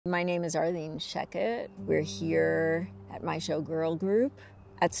My name is Arlene Shechet. We're here at my show Girl Group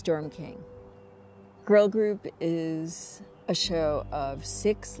at Storm King. Girl Group is a show of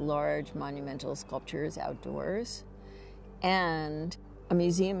 6 large monumental sculptures outdoors and a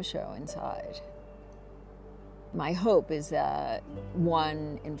museum show inside. My hope is that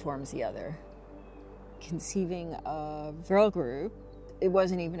one informs the other. Conceiving of Girl Group, it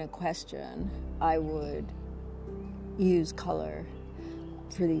wasn't even a question. I would use color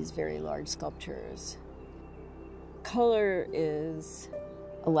for these very large sculptures. Color is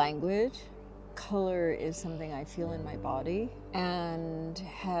a language. Color is something I feel in my body and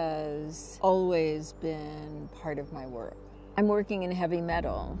has always been part of my work. I'm working in heavy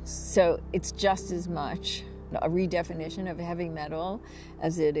metal, so it's just as much a redefinition of heavy metal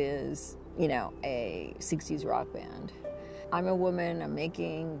as it is, a 60s rock band. I'm a woman, I'm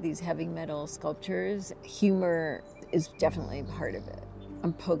making these heavy metal sculptures. Humor is definitely part of it.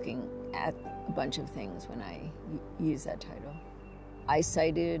 I'm poking at a bunch of things when I use that title. I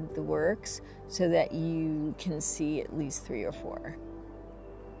cited the works so that you can see at least 3 or 4.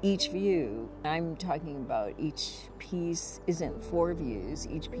 Each view, I'm talking about each piece isn't 4 views,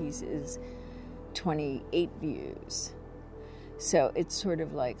 each piece is 28 views. So it's sort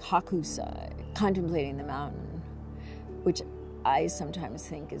of like hakusai, contemplating the mountain, which I sometimes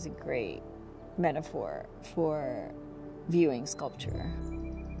think is a great metaphor for viewing sculpture.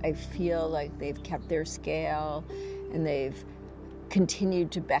 I feel like they've kept their scale and they've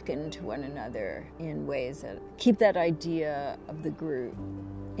continued to beckon to one another in ways that keep that idea of the group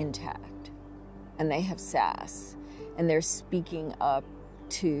intact. And they have sass, and they're speaking up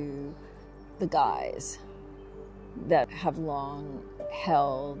to the guys that have long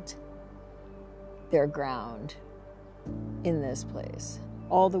held their ground in this place.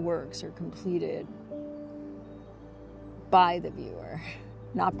 All the works are completed by the viewer,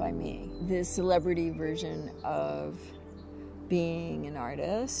 not by me. This celebrity version of being an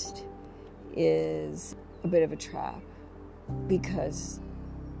artist is a bit of a trap because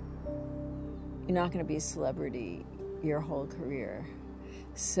you're not going to be a celebrity your whole career.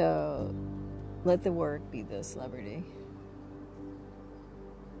 So let the work be the celebrity.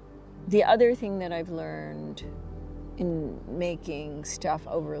 The other thing that I've learned in making stuff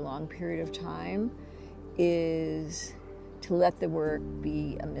over a long period of time is to let the work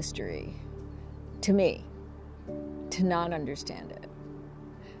be a mystery to me, to not understand it,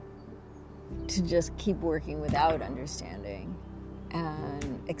 to just keep working without understanding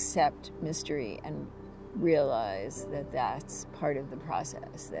and accept mystery and realize that that's part of the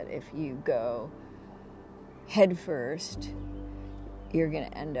process, that if you go head first, you're going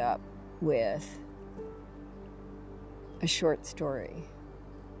to end up with a short story.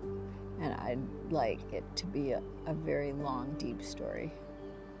 And I'd like it to be a very long, deep story.